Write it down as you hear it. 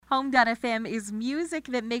Home.fm is music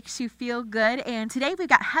that makes you feel good. And today we've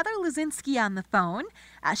got Heather Lazinski on the phone.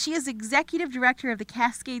 She is Executive Director of the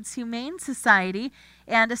Cascades Humane Society.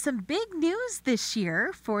 And some big news this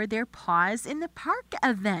year for their Paws in the Park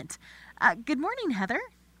event. Good morning, Heather.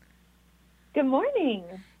 Good morning.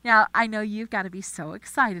 Now, I know you've got to be so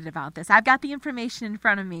excited about this. I've got the information in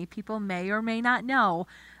front of me. People may or may not know.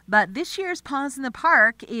 But this year's Paws in the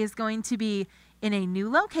Park is going to be in a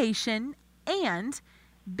new location and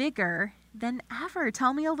bigger than ever.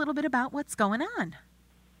 Tell me a little bit about what's going on.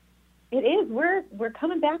 It is. We're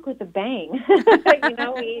coming back with a bang.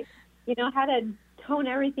 We had to tone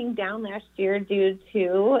everything down last year due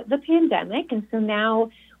to the pandemic, and so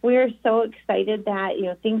now we're so excited that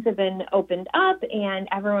things have been opened up, and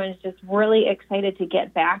everyone's just really excited to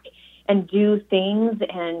get back and do things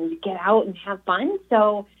and get out and have fun.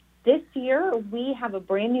 So this year we have a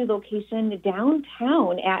brand new location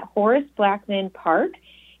downtown at Horace Blackman Park.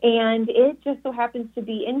 And it just so happens to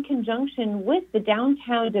be in conjunction with the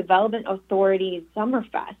Downtown Development Authority's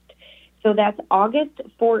Summerfest. So that's August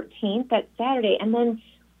 14th, that's Saturday. And then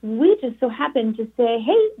we just so happen to say,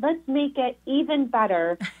 hey, let's make it even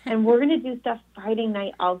better. And we're going to do stuff Friday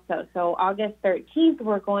night also. So August 13th,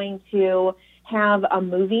 we're going to have a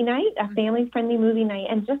movie night, a family-friendly movie night.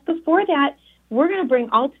 And just before that, we're going to bring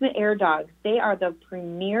Ultimate Air Dogs. They are the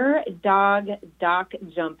premier dock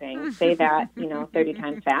jumping. Say that, 30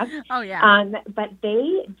 times fast. Oh, yeah. But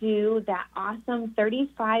they do that awesome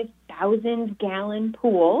 35,000-gallon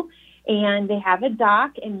pool, and they have a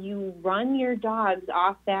dock, and you run your dogs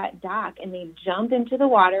off that dock, and they jump into the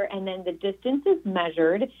water, and then the distance is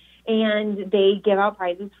measured, and they give out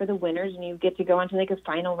prizes for the winners, and you get to go on to like a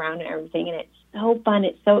final round and everything, and it's so fun.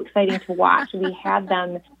 It's so exciting to watch. We had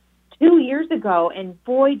them 2 years ago, and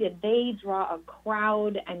boy, did they draw a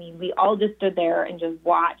crowd. I mean, we all just stood there and just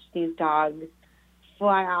watched these dogs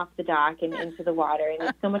fly off the dock and into the water, and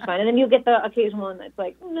it's so much fun. And then you get the occasional one that's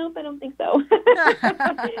like, nope, I don't think so.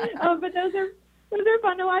 But those are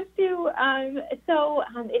fun to watch too.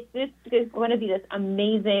 It's going to be this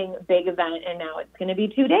amazing big event, and now it's going to be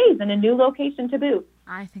 2 days in a new location to boot.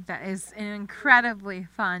 I think that is an incredibly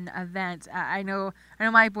fun event. I know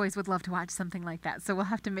my boys would love to watch something like that, so we'll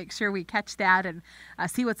have to make sure we catch that and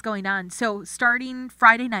see what's going on. So starting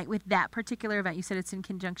Friday night with that particular event, you said it's in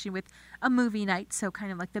conjunction with a movie night, so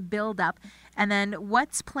kind of like the build-up. And then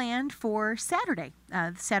what's planned for Saturday,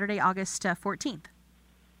 August 14th?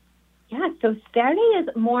 Yeah, so Saturday is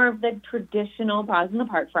more of the traditional Paws in the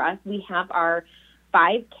Park for us. We have our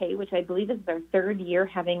 5K, which I believe is their third year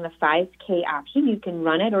having the 5K option. You can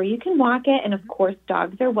run it or you can walk it, and of course,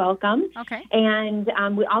 dogs are welcome. Okay. And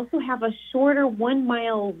we also have a shorter 1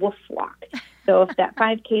 mile woof walk. So if that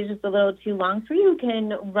 5K is just a little too long for you, you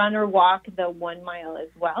can run or walk the 1 mile as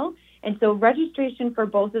well. And so registration for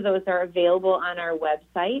both of those are available on our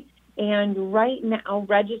website. And right now,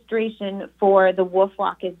 registration for the Wolf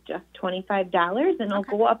Walk is just $25, and it'll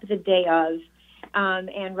go up the day of.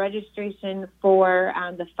 And registration for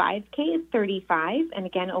the 5K is $35, and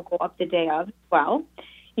again, it'll go up the day of as well.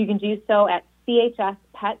 You can do so at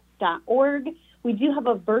chspets.org. We do have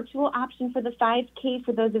a virtual option for the 5K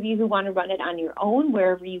for those of you who want to run it on your own,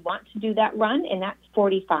 wherever you want to do that run, and that's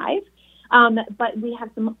 $45. But we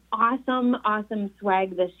have some awesome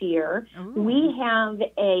swag this year. Ooh. We have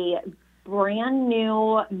a brand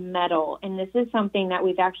new medal, and this is something that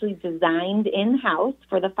we've actually designed in-house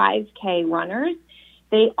for the 5K runners.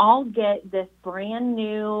 They all get this brand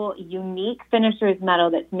new unique finisher's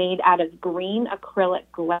medal that's made out of green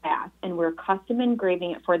acrylic glass, and we're custom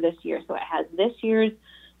engraving it for this year. So it has this year's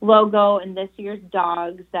logo and this year's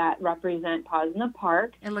dogs that represent Paws in the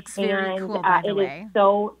Park. It looks very cool, by the way.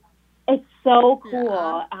 It's so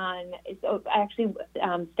cool. Yeah.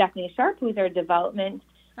 Stephanie Sharp, who's our development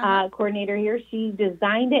coordinator here, she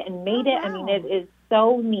designed it and made it. Wow. I mean, it is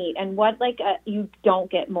so neat. And you don't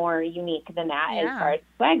get more unique than that as far as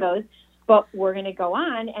swag goes. But we're going to go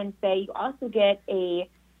on and say you also get a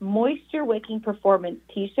Moisture Wicking Performance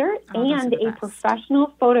T-shirt and a professional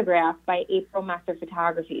photograph by April Messer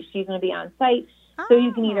Photography. She's going to be on site. So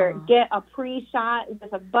you can either get a pre-shot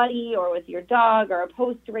with a buddy or with your dog, or a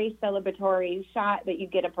post-race celebratory shot that you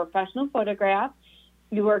get a professional photograph.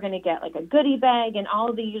 You are going to get like a goodie bag and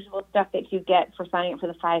all of the usual stuff that you get for signing up for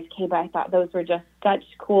the 5K. But I thought those were just such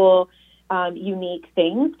cool, unique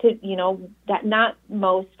things that not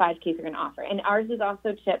most 5Ks are going to offer. And ours is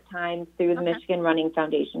also chip timed through the Michigan Running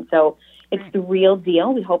Foundation. So it's the real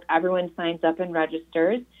deal. We hope everyone signs up and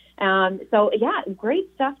registers.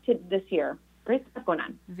 Great stuff this year. Great stuff going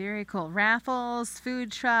on. Very cool. Raffles,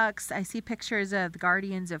 food trucks. I see pictures of the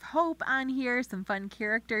Guardians of Hope on here. Some fun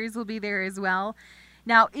characters will be there as well.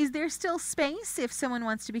 Now, is there still space if someone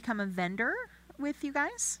wants to become a vendor with you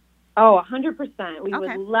guys? Oh, 100%. We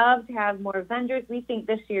Okay. would love to have more vendors. We think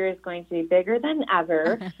this year is going to be bigger than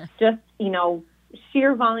ever. Just,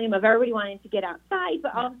 sheer volume of everybody wanting to get outside,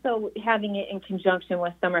 but also having it in conjunction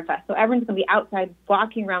with Summerfest. So everyone's going to be outside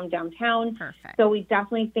walking around downtown. Perfect. So we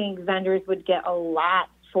definitely think vendors would get a lot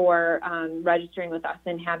for registering with us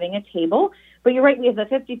and having a table. But you're right, we have a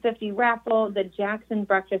 50-50 raffle. The Jackson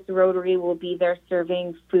Breakfast Rotary will be there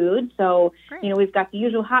serving food. So, Great. We've got the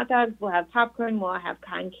usual hot dogs. We'll have popcorn. We'll have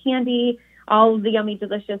cotton candy, all of the yummy,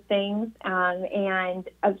 delicious things. And,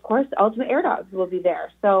 of course, Ultimate Air Dogs will be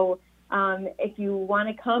there. So if you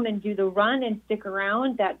want to come and do the run and stick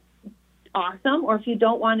around, that's awesome. Or if you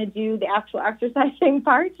don't want to do the actual exercising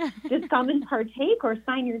part, just come and partake or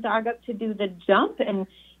sign your dog up to do the jump. And,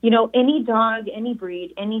 any dog, any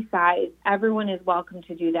breed, any size, everyone is welcome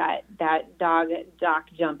to do that dock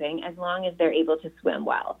jumping as long as they're able to swim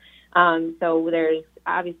well. So there's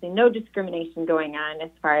obviously no discrimination going on as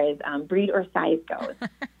far as breed or size goes.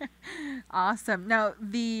 Awesome. Now,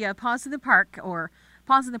 the Paws in the Park, or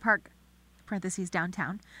Paws in the Park, parentheses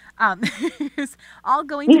downtown, is all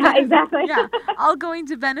going to exactly. all going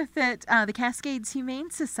to benefit the Cascades Humane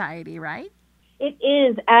Society, right? It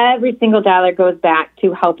is. Every single dollar goes back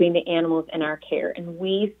to helping the animals in our care, and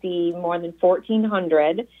we see more than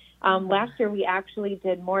 1,400. Last year, we actually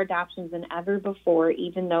did more adoptions than ever before,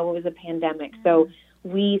 even though it was a pandemic. So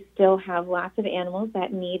we still have lots of animals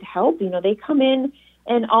that need help. They come in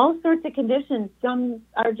all sorts of conditions. Some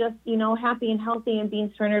are just, happy and healthy and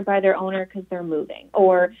being surrendered by their owner because they're moving.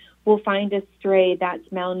 Or we'll find a stray that's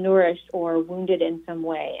malnourished or wounded in some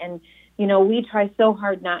way. And, we try so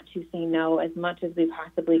hard not to say no as much as we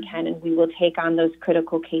possibly can, and we will take on those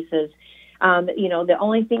critical cases. The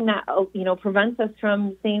only thing that, prevents us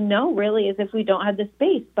from saying no really is if we don't have the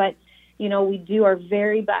space. But, we do our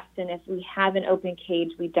very best. And if we have an open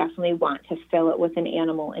cage, we definitely want to fill it with an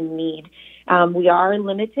animal in need. We are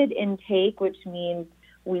limited intake, which means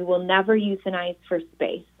we will never euthanize for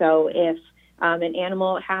space. So if an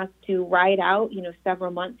animal has to ride out,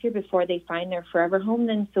 several months here before they find their forever home,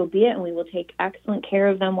 then so be it. And we will take excellent care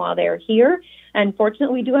of them while they're here. And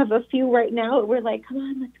fortunately, we do have a few right now. We're like, come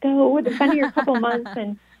on, let's go. They've been here a couple months,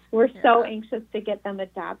 and we're so anxious to get them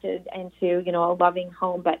adopted into, a loving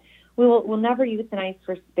home. But we'll never euthanize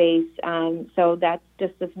for space. So that's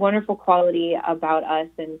just this wonderful quality about us.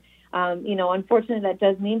 And, unfortunately, that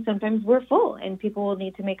does mean sometimes we're full, and people will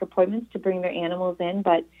need to make appointments to bring their animals in.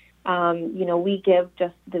 But we give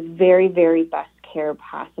just the very, very best care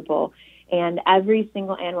possible. And every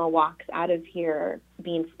single animal walks out of here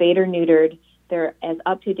being spayed or neutered. They're as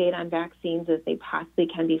up-to-date on vaccines as they possibly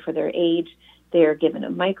can be for their age. They're given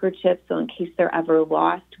a microchip, so in case they're ever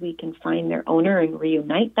lost, we can find their owner and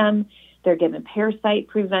reunite them. They're given parasite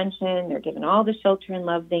prevention. They're given all the shelter and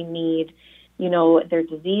love they need. They're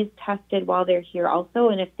disease tested while they're here also.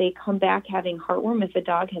 And if they come back having heartworm, if a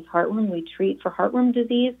dog has heartworm, we treat for heartworm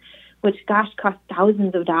disease, which, costs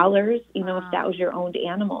thousands of dollars, if that was your owned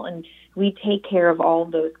animal. And we take care of all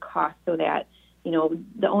of those costs so that,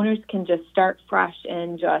 the owners can just start fresh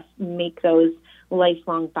and just make those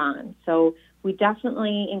lifelong bonds. So we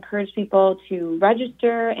definitely encourage people to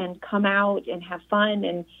register and come out and have fun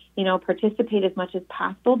and, participate as much as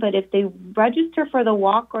possible. But if they register for the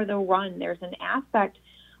walk or the run, there's an aspect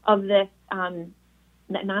of this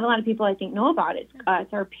that not a lot of people, I think, know about.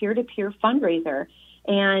 It's our peer-to-peer fundraiser.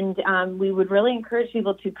 And we would really encourage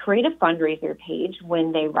people to create a fundraiser page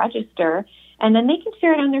when they register, and then they can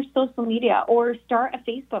share it on their social media or start a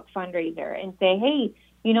Facebook fundraiser and say, hey,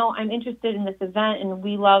 I'm interested in this event, and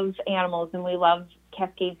we love animals, and we love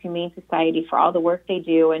Cascades Humane Society for all the work they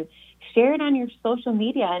do, and share it on your social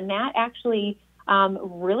media. And that actually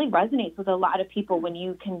really resonates with a lot of people when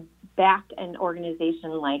you can back an organization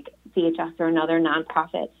like CHS or another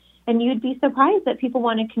nonprofit. And you'd be surprised that people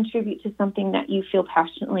want to contribute to something that you feel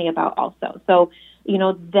passionately about also. So,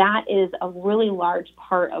 that is a really large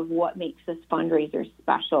part of what makes this fundraiser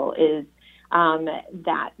special is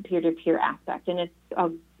that peer-to-peer aspect. And it's a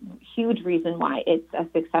huge reason why it's a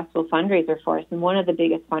successful fundraiser for us and one of the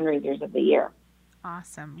biggest fundraisers of the year.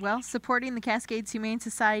 Awesome. Well, supporting the Cascades Humane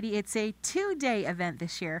Society, it's a 2-day event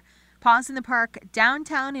this year. Paws in the Park,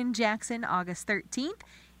 downtown in Jackson, August 13th.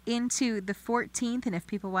 Into the 14th, and if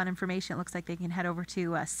people want information, it looks like they can head over to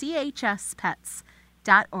chspets.org.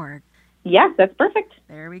 Yes, that's perfect.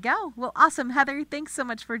 There we go. Well, awesome. Heather, thanks so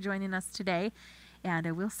much for joining us today,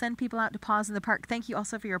 and we'll send people out to Paws in the Park. Thank you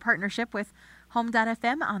also for your partnership with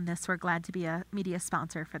Home.fm on this. We're glad to be a media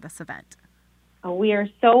sponsor for this event. We are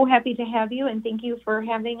so happy to have you, and thank you for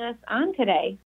having us on today.